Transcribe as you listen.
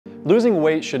Losing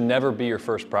weight should never be your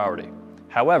first priority.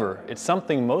 However, it's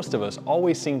something most of us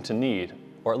always seem to need,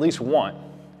 or at least want,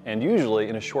 and usually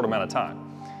in a short amount of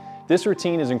time. This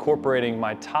routine is incorporating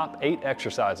my top 8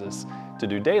 exercises to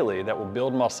do daily that will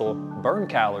build muscle, burn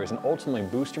calories, and ultimately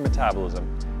boost your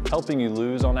metabolism, helping you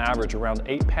lose on average around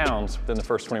 8 pounds within the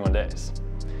first 21 days.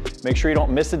 Make sure you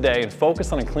don't miss a day and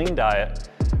focus on a clean diet,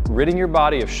 ridding your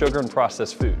body of sugar and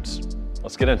processed foods.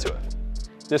 Let's get into it.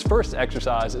 This first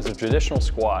exercise is a traditional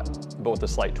squat, but with a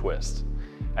slight twist.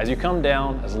 As you come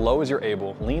down as low as you're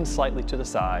able, lean slightly to the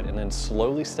side and then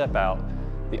slowly step out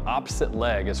the opposite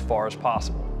leg as far as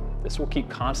possible. This will keep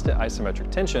constant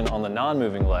isometric tension on the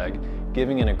non-moving leg,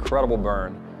 giving an incredible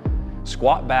burn.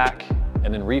 Squat back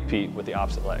and then repeat with the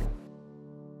opposite leg.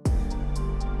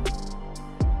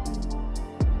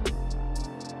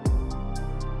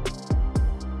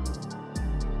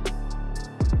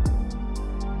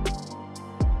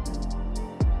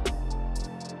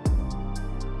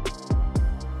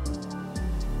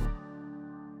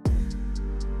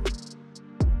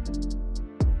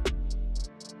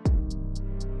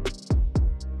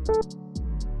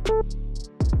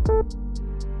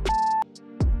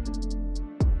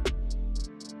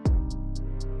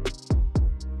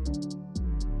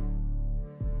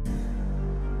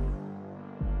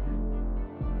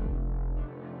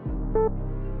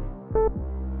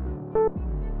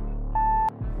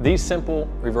 These simple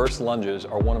reverse lunges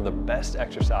are one of the best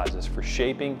exercises for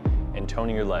shaping and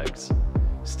toning your legs.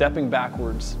 Stepping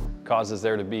backwards causes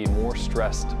there to be more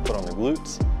stress to put on the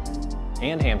glutes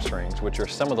and hamstrings, which are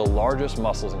some of the largest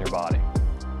muscles in your body,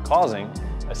 causing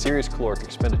a serious caloric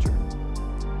expenditure.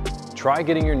 Try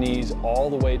getting your knees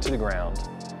all the way to the ground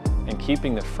and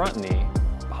keeping the front knee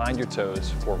behind your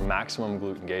toes for maximum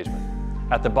glute engagement.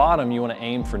 At the bottom, you want to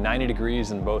aim for 90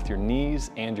 degrees in both your knees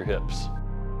and your hips.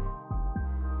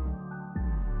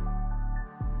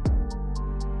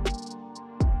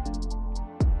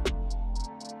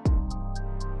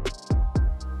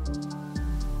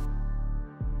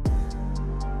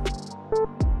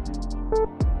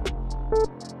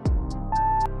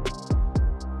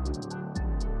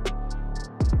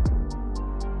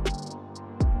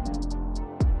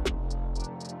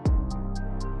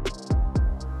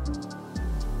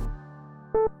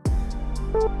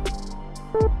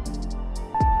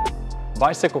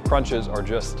 Bicycle crunches are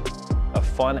just a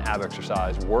fun ab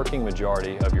exercise working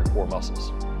majority of your core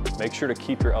muscles. Make sure to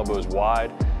keep your elbows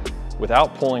wide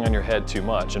without pulling on your head too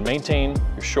much and maintain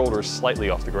your shoulders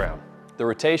slightly off the ground. The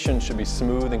rotation should be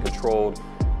smooth and controlled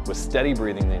with steady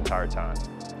breathing the entire time.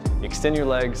 Extend your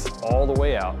legs all the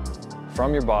way out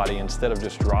from your body instead of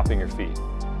just dropping your feet.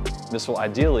 This will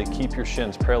ideally keep your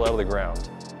shins parallel to the ground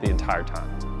the entire time.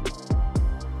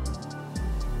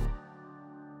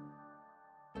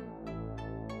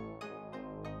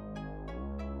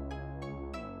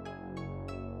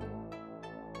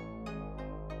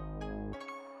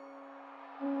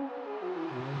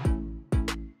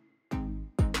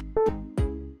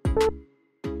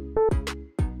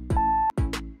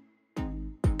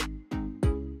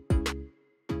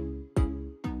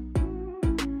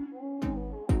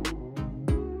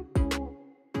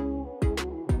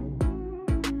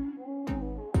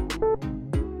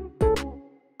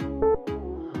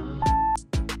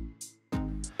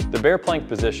 The bear plank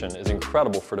position is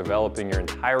incredible for developing your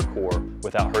entire core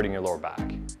without hurting your lower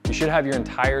back. You should have your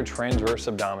entire transverse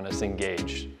abdominis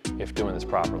engaged if doing this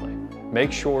properly.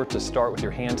 Make sure to start with your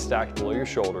hands stacked below your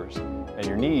shoulders and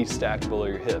your knees stacked below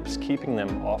your hips, keeping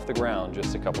them off the ground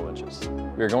just a couple inches.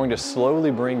 You're going to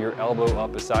slowly bring your elbow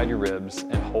up beside your ribs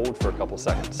and hold for a couple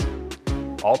seconds.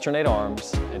 Alternate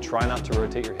arms and try not to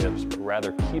rotate your hips, but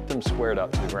rather keep them squared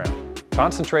up to the ground.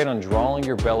 Concentrate on drawing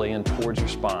your belly in towards your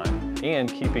spine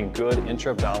and keeping good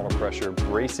intra-abdominal pressure,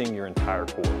 bracing your entire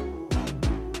core.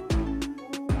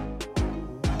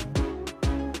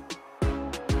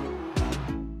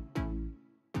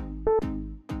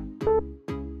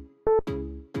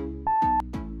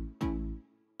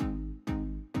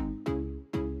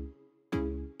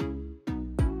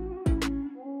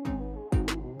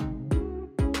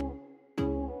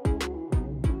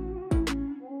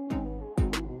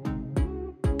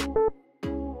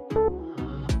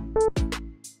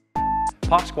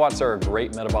 Pop squats are a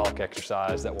great metabolic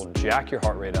exercise that will jack your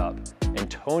heart rate up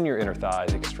and tone your inner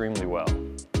thighs extremely well.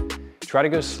 Try to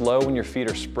go slow when your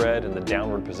feet are spread in the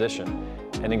downward position,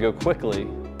 and then go quickly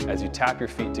as you tap your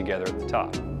feet together at the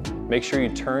top. Make sure you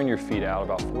turn your feet out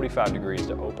about 45 degrees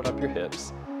to open up your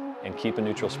hips and keep a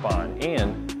neutral spine,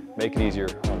 and make it easier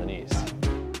on the knees.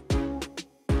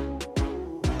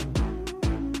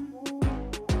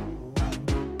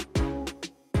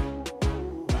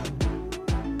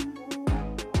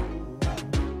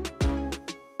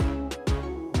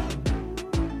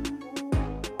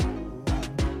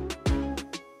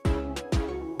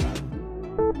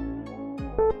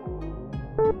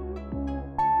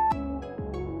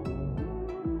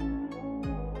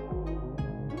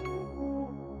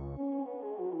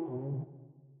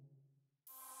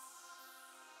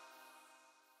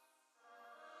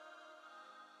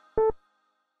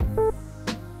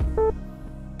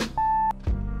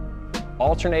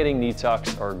 Alternating knee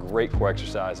tucks are a great core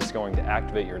exercise that's going to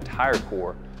activate your entire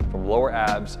core from lower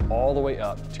abs all the way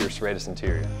up to your serratus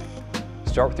anterior.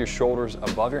 Start with your shoulders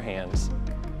above your hands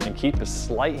and keep a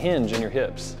slight hinge in your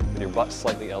hips with your butt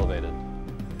slightly elevated.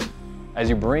 As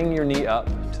you bring your knee up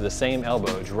to the same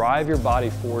elbow, drive your body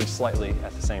forward slightly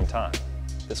at the same time.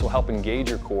 This will help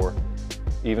engage your core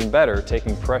even better,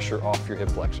 taking pressure off your hip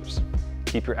flexors.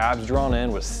 Keep your abs drawn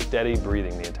in with steady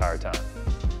breathing the entire time.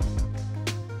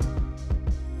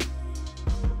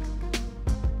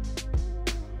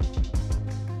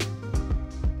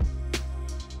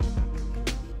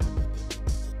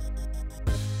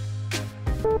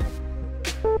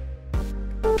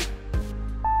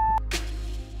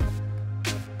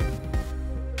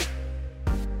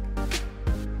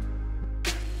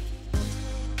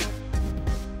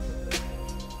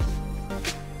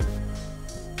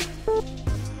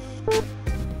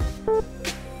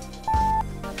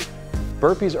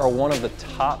 Burpees are one of the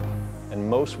top and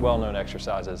most well-known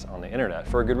exercises on the internet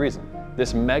for a good reason.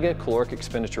 This mega caloric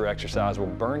expenditure exercise will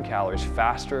burn calories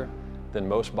faster than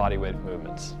most bodyweight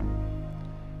movements.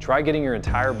 Try getting your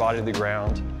entire body to the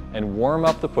ground and warm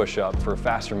up the push-up for a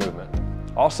faster movement.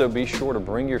 Also, be sure to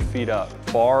bring your feet up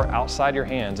far outside your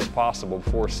hands as possible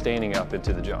before standing up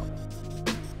into the jump.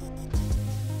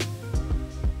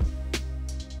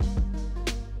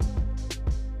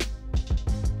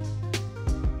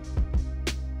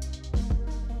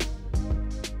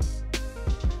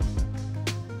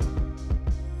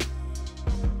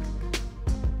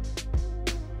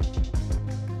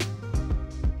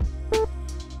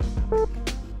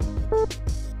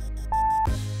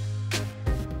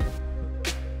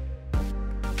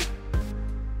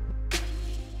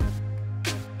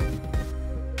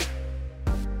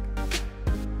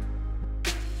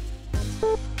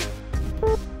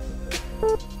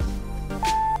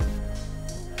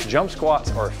 Jump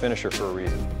squats are a finisher for a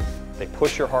reason. They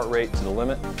push your heart rate to the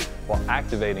limit while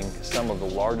activating some of the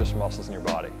largest muscles in your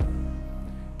body.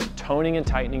 Toning and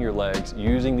tightening your legs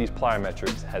using these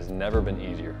plyometrics has never been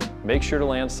easier. Make sure to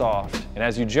land soft, and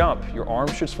as you jump, your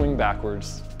arms should swing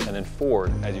backwards and then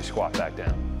forward as you squat back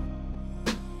down.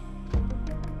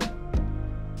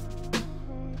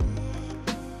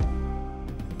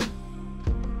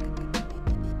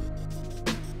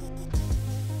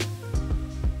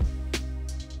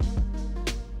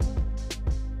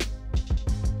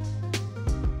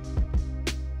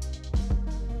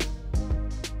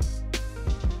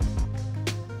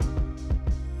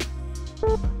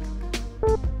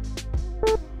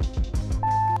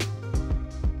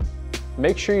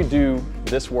 Make sure you do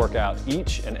this workout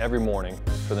each and every morning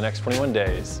for the next 21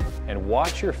 days and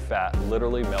watch your fat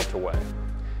literally melt away.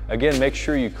 Again, make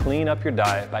sure you clean up your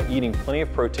diet by eating plenty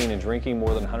of protein and drinking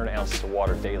more than 100 ounces of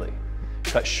water daily.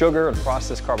 Cut sugar and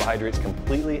processed carbohydrates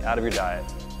completely out of your diet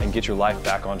and get your life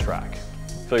back on track.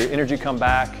 Feel your energy come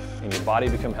back and your body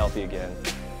become healthy again.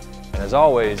 And as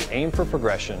always, aim for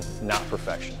progression, not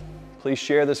perfection. Please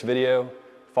share this video,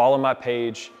 follow my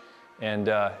page, and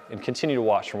continue to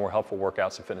watch for more helpful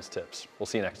workouts and fitness tips. We'll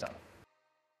see you next time.